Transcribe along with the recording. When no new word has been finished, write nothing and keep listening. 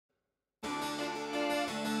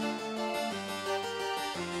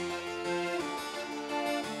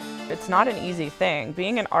It's not an easy thing.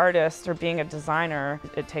 Being an artist or being a designer,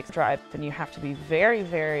 it takes drive, and you have to be very,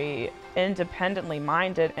 very independently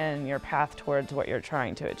minded in your path towards what you're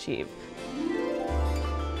trying to achieve.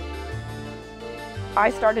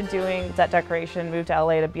 I started doing set decoration, moved to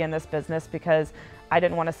LA to be in this business because I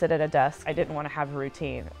didn't want to sit at a desk. I didn't want to have a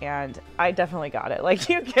routine, and I definitely got it. Like,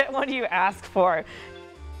 you get what you ask for.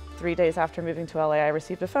 3 days after moving to LA, I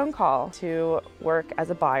received a phone call to work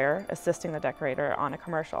as a buyer, assisting the decorator on a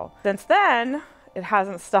commercial. Since then, it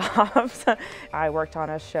hasn't stopped. I worked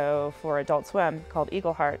on a show for Adult Swim called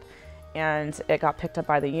Eagle Heart, and it got picked up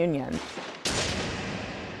by the union.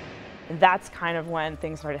 That's kind of when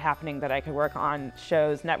things started happening that I could work on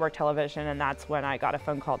shows, network television, and that's when I got a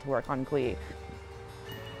phone call to work on Glee.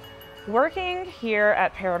 Working here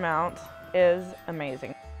at Paramount is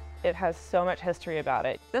amazing. It has so much history about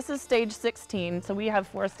it. This is stage 16, so we have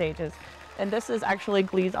 4 stages, and this is actually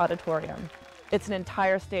Glee's auditorium. It's an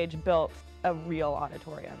entire stage built a real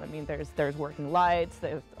auditorium. I mean, there's working lights,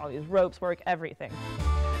 there's all these ropes work, everything.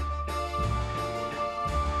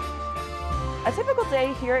 A typical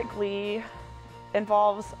day here at Glee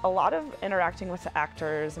involves a lot of interacting with the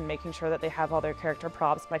actors and making sure that they have all their character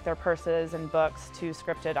props, like their purses and books, to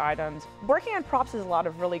scripted items. Working on props is a lot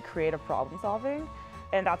of really creative problem solving,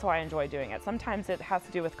 and that's why I enjoy doing it. Sometimes it has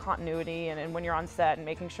to do with continuity and when you're on set and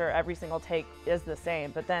making sure every single take is the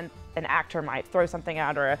same, but then an actor might throw something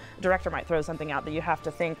out or a director might throw something out that you have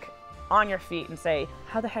to think on your feet and say,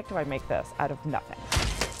 how the heck do I make this out of nothing?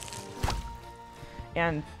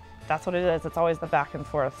 And that's what it is. It's always the back and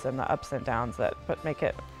forths and the ups and downs that make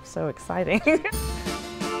it so exciting.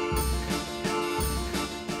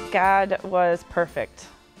 SCAD was perfect.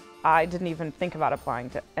 I didn't even think about applying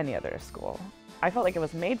to any other school. I felt like it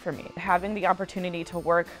was made for me. Having the opportunity to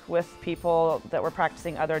work with people that were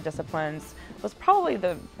practicing other disciplines was probably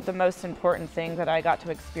the most important thing that I got to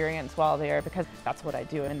experience while there, because that's what I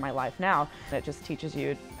do in my life now. It just teaches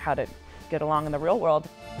you how to get along in the real world.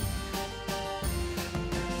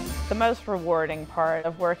 The most rewarding part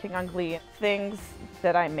of working on Glee, things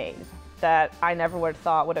that I made that I never would have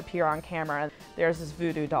thought would appear on camera. There's this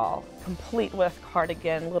voodoo doll, complete with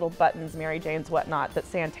cardigan, little buttons, Mary Jane's, whatnot, that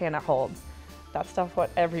Santana holds. That stuff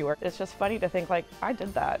went everywhere. It's just funny to think, like, I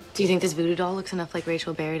did that. Do you think this voodoo doll looks enough like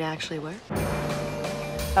Rachel Berry to actually work?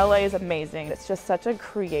 LA is amazing. It's just such a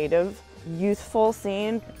creative, youthful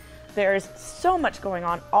scene. There's so much going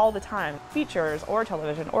on all the time. Features or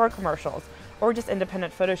television or commercials or just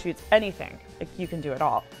independent photo shoots, anything. Like, you can do it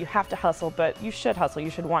all. You have to hustle, but you should hustle.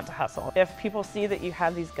 You should want to hustle. If people see that you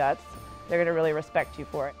have these guts, they're gonna really respect you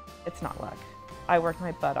for it. It's not luck. I worked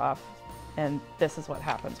my butt off, and this is what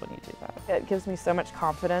happens when you do that. It gives me so much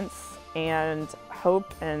confidence and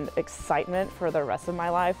hope and excitement for the rest of my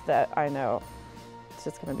life that I know it's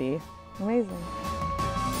just gonna be amazing.